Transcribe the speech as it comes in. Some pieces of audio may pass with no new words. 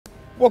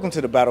Welcome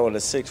to the Battle of the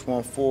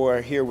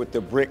 614, here with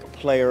the Brick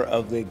Player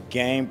of the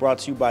Game, brought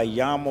to you by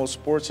Yamo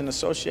Sports in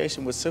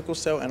association with Sickle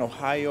Cell and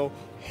Ohio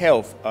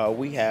Health.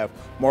 We have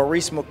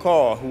Maurice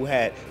McCall, who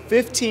had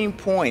 15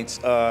 points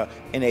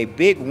in a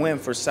big win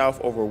for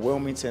South over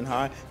Wilmington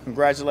High.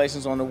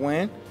 Congratulations on the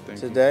win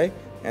today.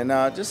 And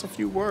just a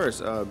few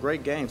words.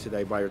 Great game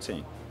today by your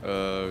team.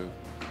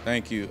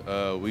 Thank you.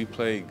 We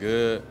played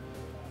good.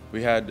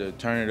 We had to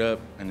turn it up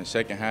in the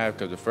second half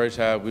because the first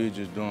half we were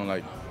just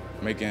doing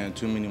making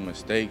too many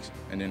mistakes,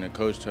 and then the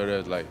coach told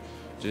us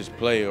just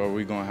play or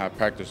we're gonna have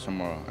practice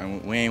tomorrow,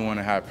 and we ain't want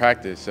to have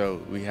practice, so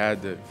we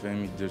had to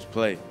just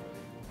play.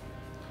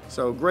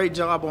 So great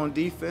job on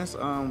defense.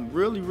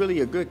 Really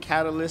a good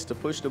catalyst to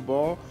push the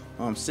ball.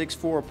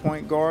 6'4"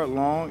 point guard,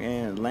 long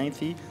and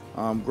lengthy.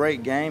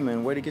 Great game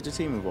and way to get your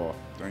team involved.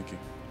 Thank you.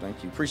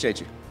 Thank you. Appreciate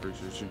you.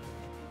 Appreciate you.